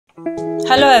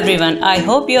Hello everyone, I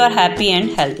hope you are happy and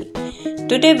healthy.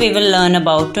 Today we will learn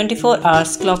about 24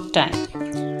 hours clock time.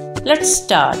 Let's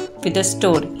start with a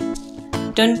story.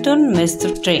 Tuntun missed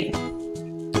the train.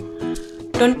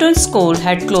 Tuntun's school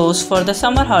had closed for the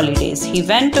summer holidays. He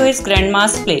went to his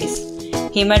grandma's place.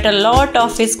 He met a lot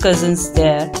of his cousins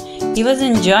there. He was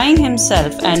enjoying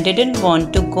himself and didn't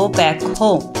want to go back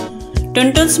home.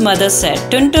 Tuntun's mother said,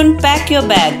 "Tuntun, pack your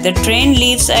bag. The train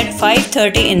leaves at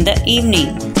 5:30 in the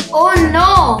evening." Oh no,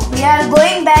 we are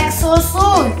going back so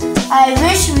soon. I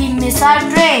wish we miss our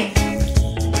train.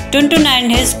 Tuntun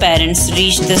and his parents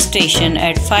reached the station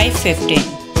at 5:15.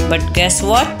 But guess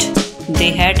what? They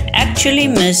had actually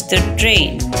missed the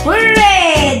train.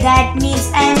 Hooray! That means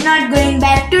I am not going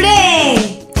back today.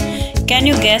 Can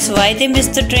you guess why they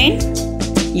missed the train?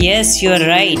 Yes, you are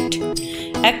right.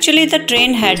 Actually, the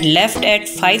train had left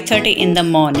at 5:30 in the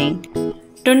morning.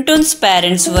 Tuntun's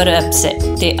parents were upset.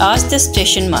 They asked the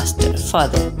station master,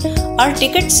 "Father, our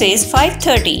ticket says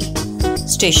 5:30.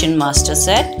 Station master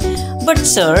said, "But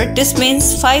sir, this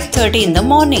means 5:30 in the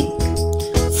morning."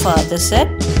 Father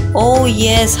said, "Oh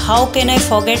yes, how can I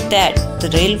forget that?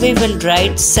 The railway will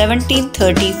write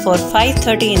 17:30 for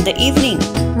 5:30 in the evening."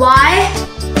 Why?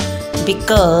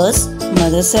 Because,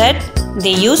 mother said,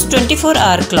 they use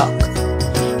 24-hour clock.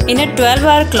 In a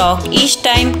 12-hour clock, each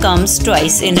time comes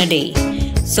twice in a day.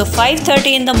 So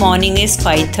 5:30 in the morning is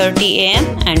 5:30 am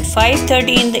and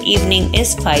 5:30 in the evening is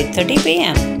 5:30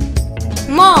 pm.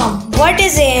 Mom, what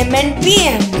is AM and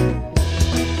PM?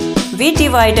 We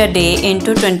divide a day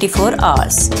into 24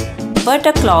 hours, but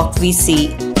a clock we see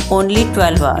only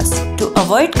 12 hours. To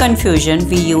avoid confusion,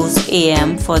 we use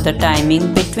AM for the timing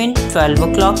between 12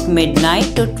 o'clock midnight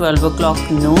to 12 o'clock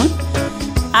noon,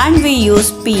 and we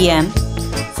use PM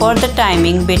for the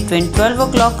timing between 12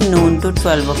 o'clock noon to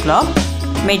 12 o'clock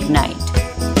midnight.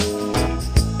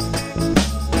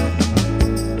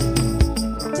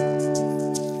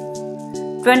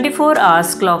 "24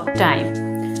 hours clock time."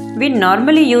 We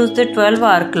normally use the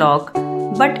 12-hour clock,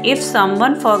 but if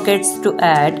someone forgets to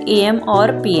add AM or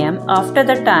PM after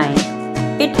the time,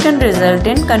 it can result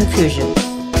in confusion.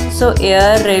 So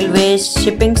air, railways,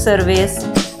 shipping service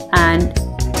and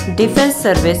defense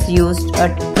service used a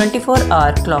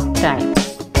 24-hour clock time.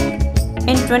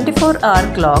 In 24-hour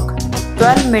clock,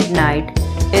 12 midnight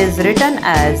is written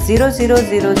as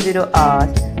 0000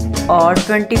 hours or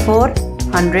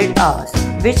 2400 hours,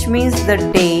 which means the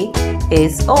day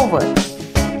is over.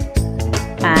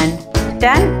 And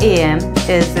 10 am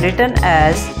is written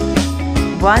as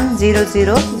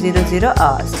 10000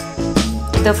 hours.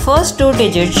 The first two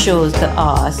digits shows the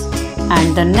hours and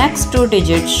the next two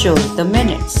digits shows the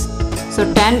minutes. So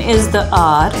 10 is the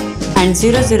hour and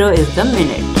 00 is the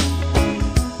minute.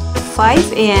 5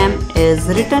 am is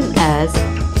written as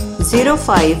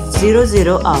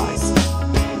 0500 hours.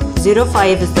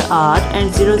 05 is the hour and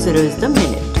 00 is the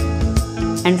minute.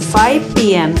 And 5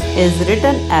 pm is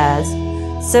written as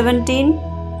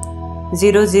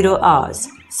 1700 hours.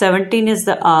 17 is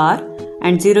the hour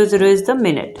and 00 is the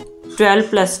minute. 12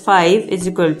 plus 5 is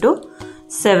equal to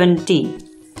 17.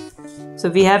 So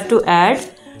we have to add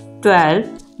 12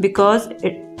 because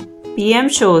PM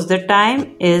shows the time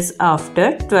is after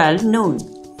 12 noon.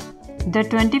 The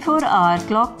 24-hour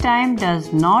clock time does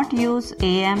not use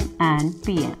AM and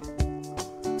PM.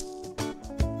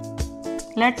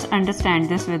 Let's understand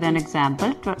this with an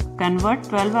example. Convert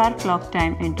 12-hour clock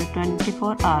time into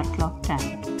 24-hour clock time.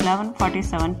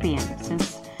 11:47 PM. Since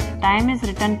time is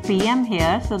written PM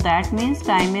here, so that means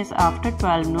time is after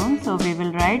 12 noon. So we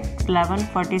will write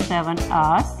 11:47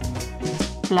 hours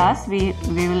plus we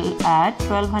will add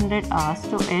 1200 hours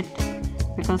to it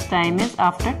because time is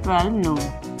after 12 noon.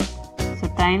 So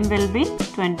time will be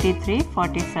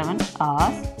 23:47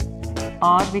 hours,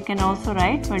 or we can also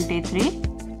write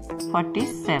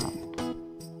 23:47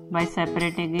 by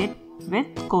separating it with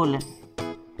colon.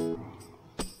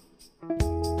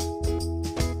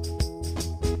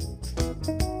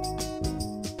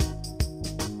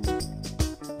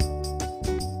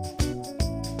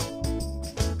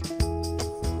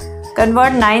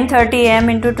 Convert 9:30 am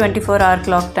into 24-hour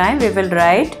clock time. We will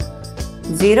write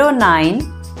 09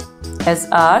 as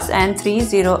hours and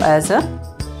 30 as a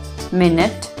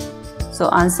minute. So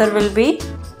answer will be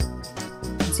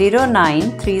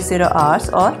 0930 hours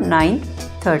or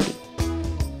 9:30.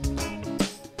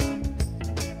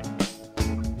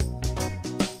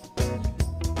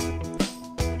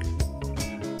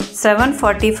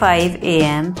 "7:45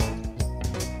 am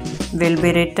will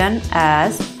be written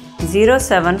as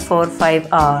 0745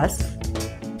 hours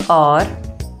or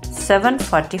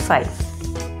 7:45.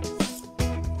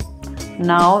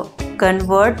 Now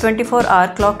convert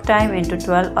 24-hour clock time into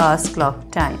 12 hours clock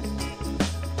time.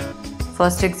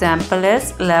 First example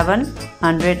is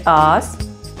 1100 hours.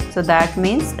 So that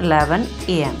means 11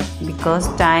 am because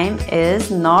time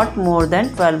is not more than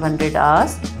 1200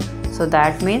 hours. So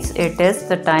that means it is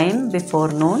the time before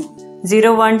noon.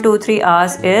 0123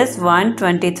 hours is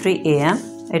 1:23 am.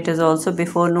 It is also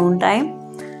before noon time.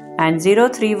 And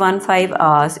 0315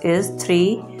 hours is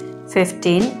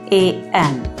 3:15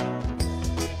 am.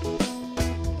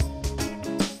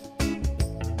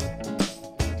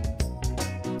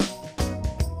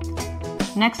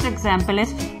 Next example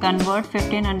is convert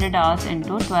 1500 hours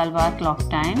into 12-hour clock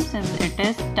time. Since it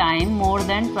is time more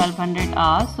than 1200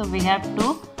 hours, so we have to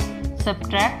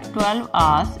subtract 12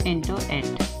 hours into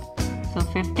it. So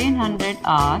 1500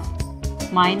 hours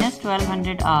minus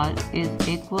 1200 hours is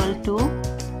equal to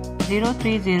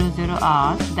 0300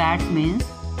 hours. That means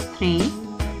 3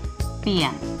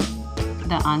 pm.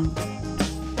 The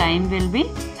time will be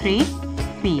 3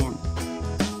 pm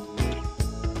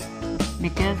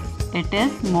because it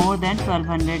is more than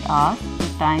 1200 hours. The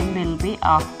time will be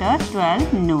after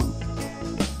 12 noon.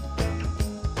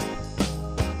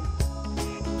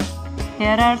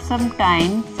 Here are some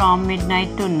time from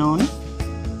midnight to noon.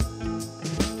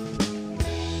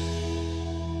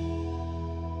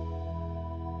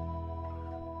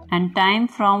 And time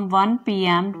from 1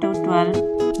 pm to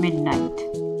 12 midnight.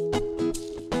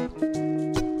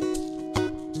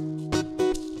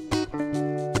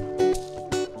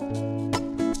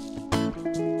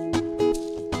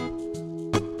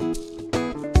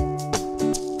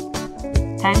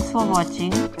 Thanks for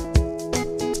watching.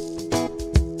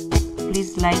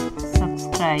 Please like,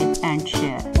 subscribe and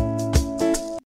share.